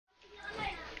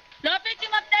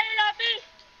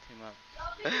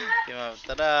Team up,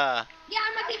 tara.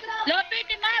 Lobby,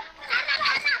 team up!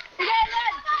 Sige,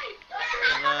 Lod!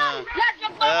 Ano? Lod,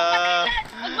 wag mo ako Ah, patayin, Lod!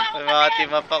 Wag mo ako may mga patayin!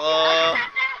 team up ako.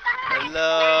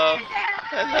 Hello.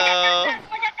 Hello.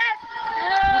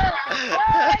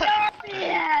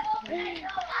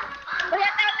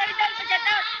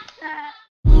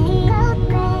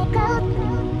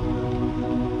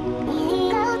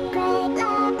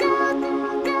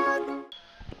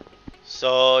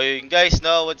 So, yun guys,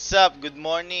 no, what's up? Good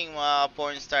morning mga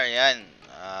pornstar. Yan,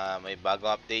 may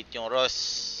bagong update yung Ross.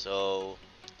 So,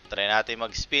 try natin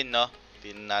mag-spin, no?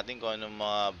 Tingnan natin kung anong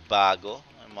mga bago,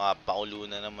 mga pakulo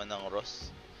na naman ng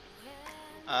Ross.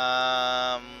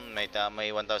 May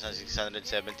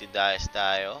 1,670 dice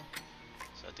tayo.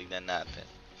 So, tignan natin.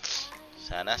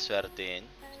 Sana swertein.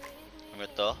 Ano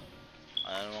to?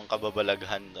 Ano namang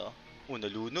kababalaghan to?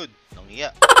 Nalunod.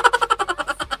 Nangiya.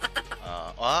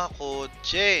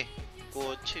 Kotse.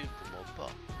 Kotse, bumaba.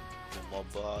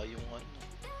 Bumaba yung ano.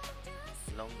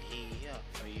 Lang hiya.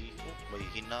 May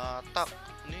hinatak.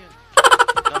 Ano yun?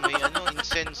 May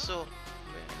insenso.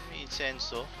 May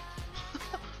insenso.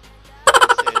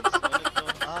 Insenso.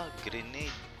 Ano to?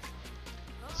 Grenade.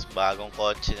 Mas bagong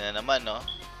kotse na naman, no?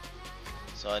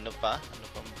 So, ano pa? Ano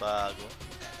pang bago?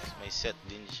 May set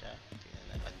din siya.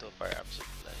 Ito, fire up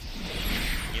supplies.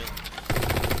 New.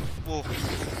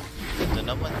 Ito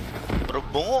naman. Pero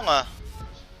bungo nga.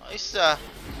 Ayos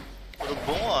Pero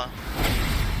bungo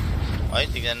Ay,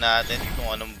 tignan natin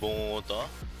kung anong bungo to.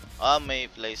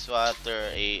 May fly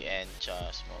swatter, AN,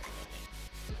 tsaka smoke.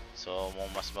 So,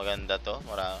 mas maganda to.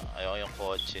 Ayaw yung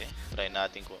kotse. Try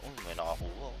natin kung, may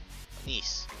nakakuha.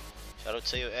 Anis. Shoutout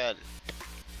sa'yo, L.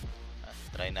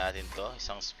 Try natin to.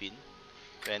 Isang spin.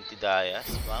 20 dias,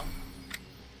 bang.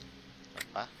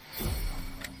 Apa?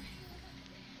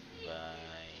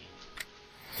 Bye.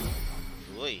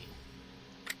 Uy.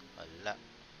 Wala.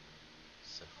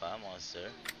 Isa pa, mga sir.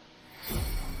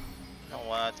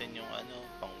 Nakuha natin yung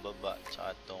pangbaba.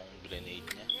 Tsaka tong grenade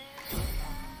nya.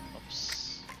 Oops.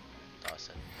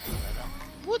 Takasan na lang.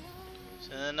 What?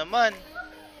 Sana naman?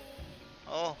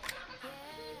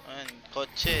 Ayan,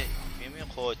 kotse. Bigyan mo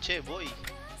yung kotse, boy.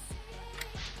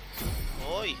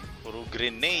 Oy, puro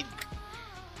grenade.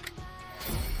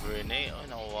 Grenade.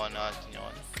 Nakuha natin yung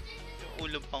yung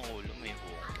ulo pang ulo. May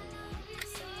buong ulo.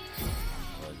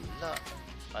 Wala.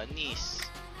 Anis.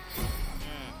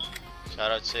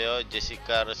 Shoutout sa'yo,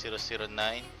 Jessica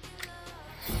 009.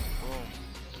 Boom.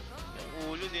 Yung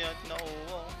ulo din natin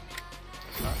nakuha.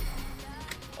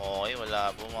 Okay,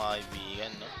 wala po mga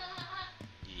kaibigan, no?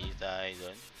 Hindi tayo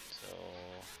dun. So,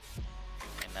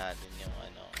 tingnan natin yung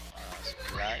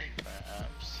supply,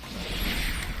 perhaps.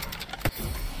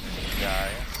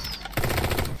 Guys.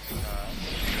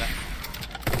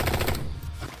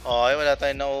 Okay, wala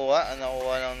tayong nakuha. Ang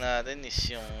nakuha lang natin is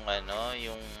yung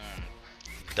yung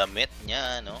damit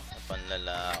niya,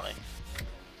 panlalaki.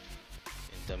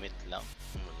 Yung damit lang.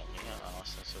 Walang yan. Ako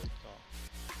sa suit ko.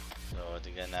 So,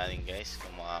 tignan natin guys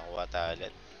kung makakuha tayo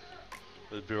ulit.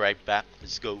 We'll be right back.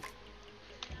 Let's go.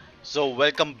 So,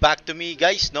 welcome back to me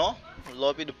guys, no?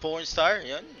 Lobby the pornstar.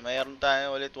 Yan. Mayroon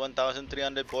tayo ulit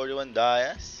 1,341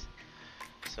 dias.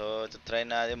 So, try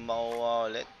natin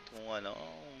makuha ulit kung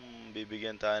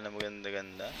bibigyan tayo ng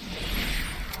maganda-ganda.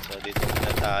 So, dito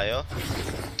muna tayo.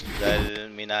 Dahil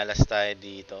minalas tayo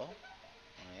dito.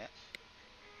 Ayan.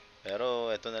 Pero,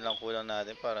 ito na lang kulang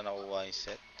natin para nakuha yung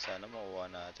set. Sana makuha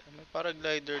natin. May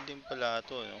paraglider din pala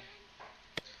ito, no?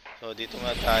 So, dito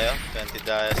muna tayo. 20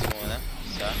 dias muna.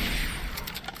 Isa.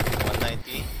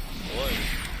 190. Boy.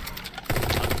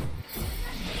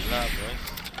 Wala, boys.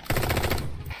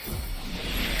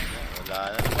 Wala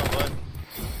na naman, boy.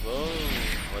 Boom.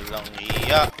 Walang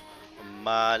hiya.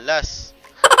 Malas.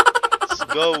 Let's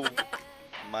go.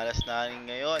 Malas na rin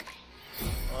ngayon.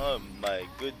 Oh my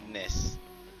goodness.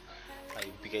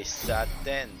 Ay, bigay sa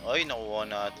atin. Ay, nakuha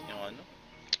natin yung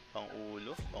pang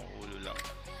ulo lang.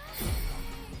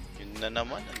 Yun na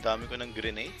naman. Ang dami ko ng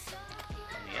grenade.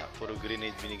 Puro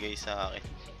grenade binigay sa akin.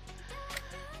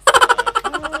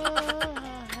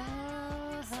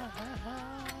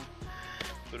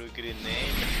 Puro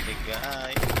grenade ang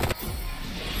binigay.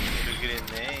 Puro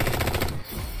grenade.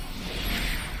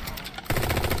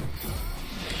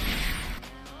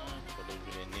 Puro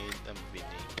grenade ang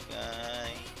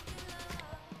binigay.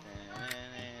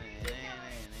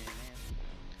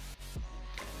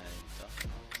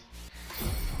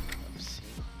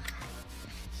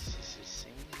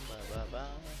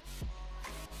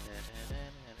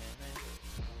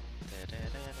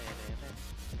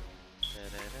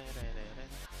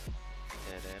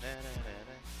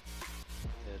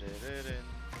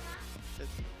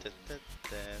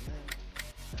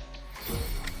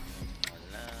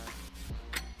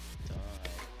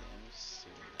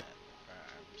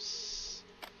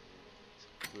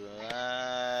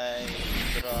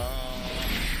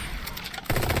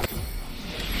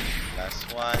 Last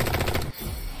one.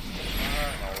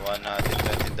 Nakuha natin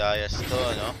 20 dias to,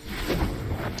 no?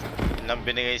 Yun lang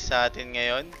binigay sa atin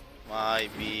ngayon, mga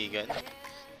kaibigan.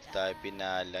 Hindi tayo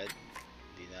pinalad.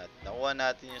 Nakuha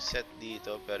natin yung set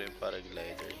dito, pero yung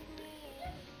paraglider hindi.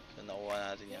 So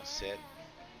nakuha natin yung set.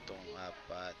 Itong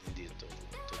apat, hindi ito.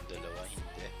 Itong dalawa,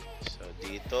 hindi. So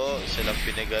dito, isa lang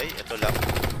binigay. Ito lang.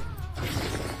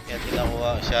 Yan din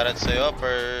nakuha. Shoutout sa'yo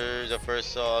for the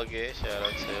first soge.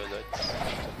 Shoutout sa'yo, Lods.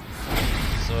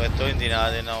 So ito, hindi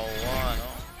natin nakuha, no?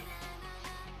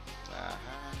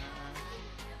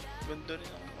 Ganda rin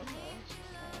ang ano.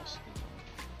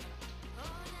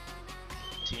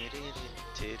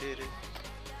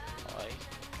 Okay.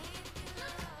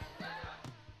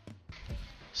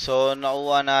 So,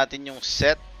 nakuha natin yung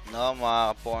set, no,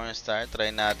 mga pornstar.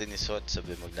 Try natin isuot,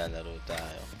 sabi maglalaro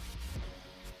tayo.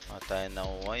 Tayo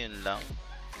nakuha, yun lang.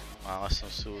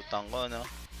 Makakasusutan ko, no.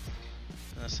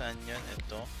 Nasaan yun?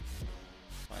 Ito.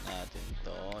 Kuha natin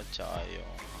to, tsaka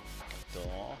yung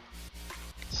ito.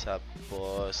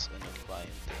 Tapos, ano pa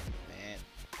yung teammate?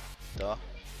 Ito.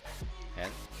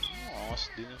 Yan. Angas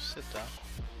din yung set, ha.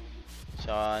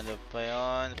 Tsaka ano pa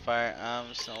yun?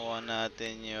 Firearms. Nakuha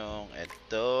natin yung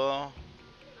ito.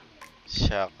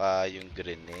 Tsaka yung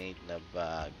grenade na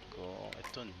bago.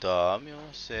 Ito, ang dami, oh.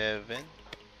 7.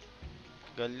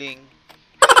 Galing.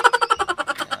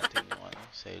 Natin yung ano,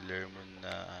 Sailor Moon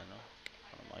na ano.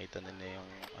 Para makita nila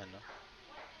yung ano.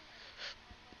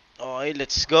 Okay,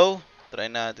 let's go. Try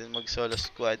natin mag solo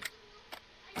squad.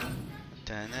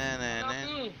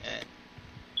 Tanananan. And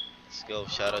let's go.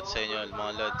 Shoutout sa inyo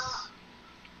mga lods.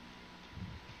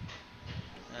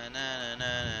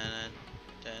 Tanananan.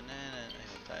 Tananan.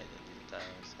 Ayun tayo. Dito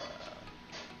tayo sa...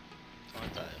 Saan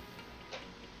tayo?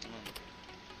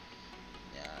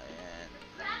 Yan.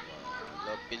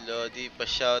 Lopi Lodi pa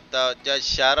shoutout dyan.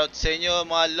 Shoutout sa inyo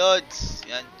mga lods.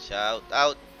 Yan.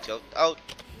 Shoutout. Shoutout.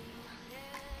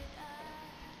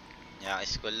 Naka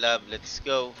School Lab, let's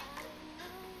go.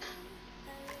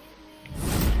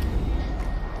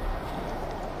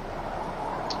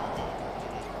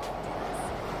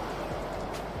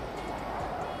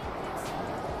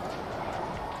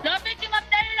 Lobby, team up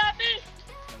tayo, lobby!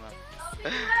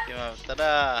 Team up,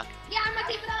 tara!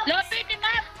 Lobby, team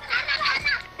up!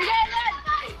 Sige, Lod!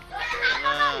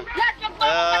 Lod,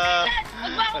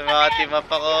 May mga team up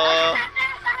ako.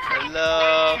 Hello!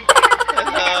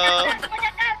 Hello!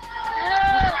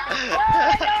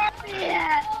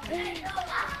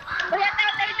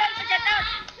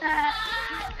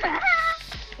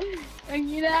 Ang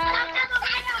gila.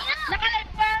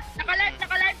 Naka-live ba? Naka-live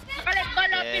ba,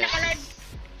 Lobby? Yes. Naka-live.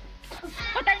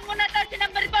 Patayin mo na to, si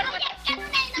number 4.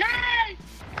 Nice!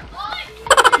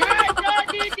 Nice,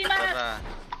 Lodi, team up.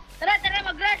 Tara,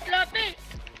 mag-rush, Lobby.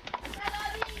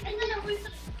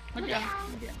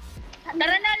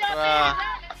 Tara na, Lobby.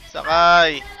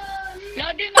 Sakay!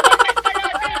 Lodi, mag-like ka,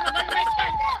 Lodi. Mag-like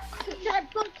ka.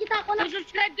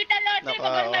 Subscribe kita, Lodi.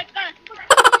 Mag-like ka.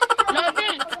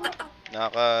 Lodi.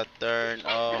 Naka-turn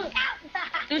off.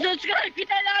 Subscribe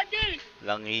kita, Lodi.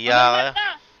 Lang iya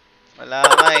ka. Wala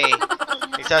nga eh.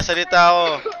 Nagsasalita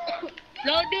ako.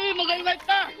 Lodi, mag-like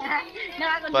ka.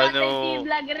 Paano?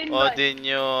 Odin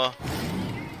nyo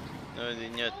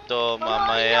to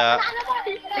mamaya.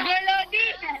 Sige, Lodi.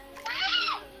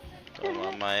 To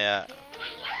mamaya.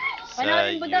 Sa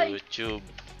YouTube.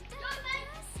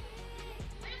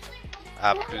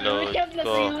 Upload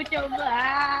ko.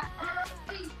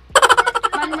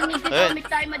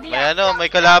 May ano, may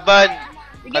kalaban.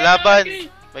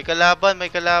 May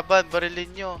kalaban. Barilin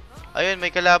nyo. Ayun,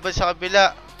 may kalaban sa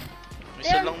kabila. May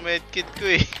salang medkit ko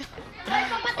eh.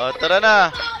 O, tara na.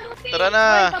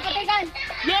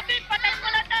 Yopi, patay mo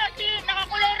na to. Si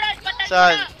nakakulay red, patay mo na.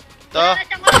 Saan? To? Wala na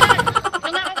siyang oras.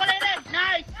 Yung nakakulay red,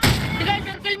 nice. Sige,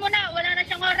 circle mo na. Wala na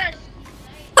siyang oras.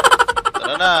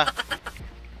 Tara na.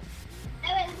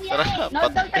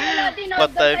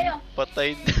 Patay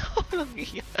na.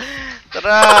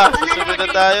 Tara, susunod na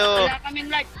tayo. Wala kaming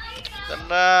light.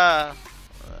 Tara.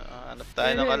 Hanap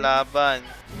tayo ng kalaban.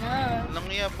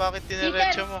 Anong iya, bakit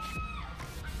tiniretso mo?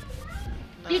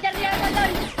 Teacher niya na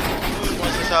doon. Uy,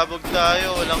 masasabog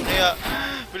tayo. Walang iya.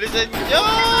 Bilisan nyo!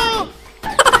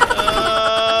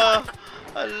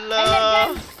 Ala.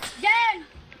 Jen!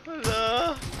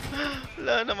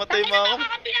 Ala, namatay mo ako.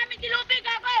 Nakakampi namin si Lupi,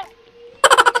 gago!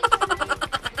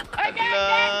 Ala.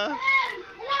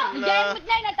 Jen,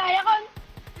 maglay na tayo kon.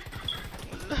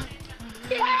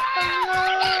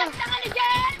 Tanga ni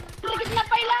Jen! Ligit na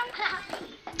pay lang.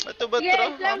 Ito ba Yes, tro?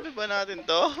 lang. Kampi ba natin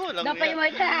to? Walang Napay mo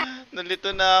iya. ita. Nalito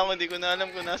na ako. Hindi ko na alam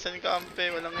kung nasan kampi.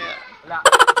 Walang iya. Wala.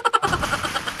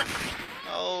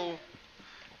 Oh.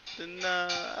 Ito na.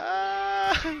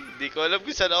 Hindi ko alam kung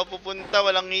saan ako pupunta.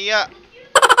 Walang hiya.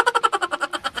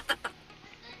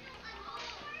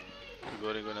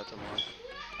 Sigurin ko na ito mga.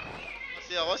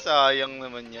 Kasi ako, sayang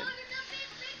naman yan.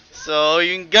 So,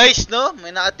 yung guys, no? May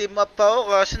naka-team up pa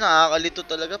ako kasi nakakalito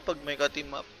talaga pag may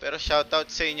ka-team up. Pero shoutout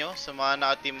sa inyo sa mga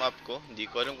naka-team up ko. Hindi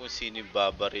ko alam kung sino yung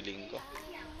babariling ko.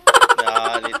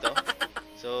 Nakakalito.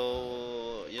 So,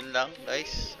 yun lang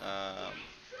guys.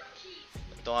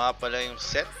 Ito nga pala yung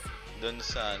set doon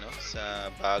sa sa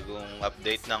bagong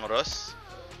update ng ROS.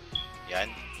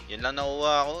 Yan. Yun lang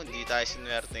nakuha ko. Hindi tayo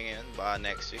sinuwerte ngayon. Baka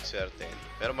next week swerte.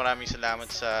 Pero maraming salamat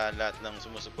sa lahat ng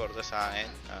sumusuporta sa akin.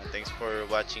 Thanks for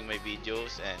watching my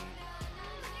videos and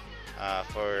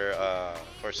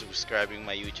for subscribing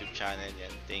my YouTube channel.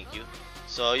 Yan. Thank you.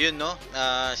 So, yun no.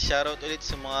 Shoutout ulit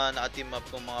sa mga naka-team up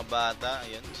kong mga bata.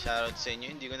 Yun. Shoutout sa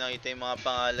inyo. Hindi ko nakita yung mga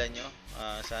pangalan nyo.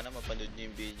 Sana mapanood nyo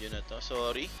yung video na to.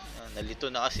 Sorry. Nalito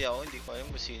na kasi ako. Hindi ko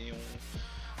alam kung sino yung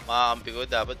makakampi ko.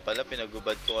 Dapat pala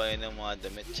pinagubad ko kayo ng mga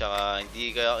damit. Tsaka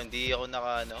hindi ako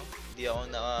naka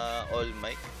all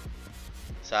mic.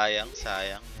 Sayang.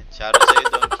 Shoutout sa'yo,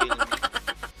 don't kill me.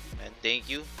 And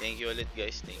thank you ulit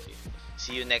guys. Thank you.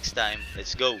 See you next time.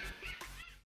 Let's go.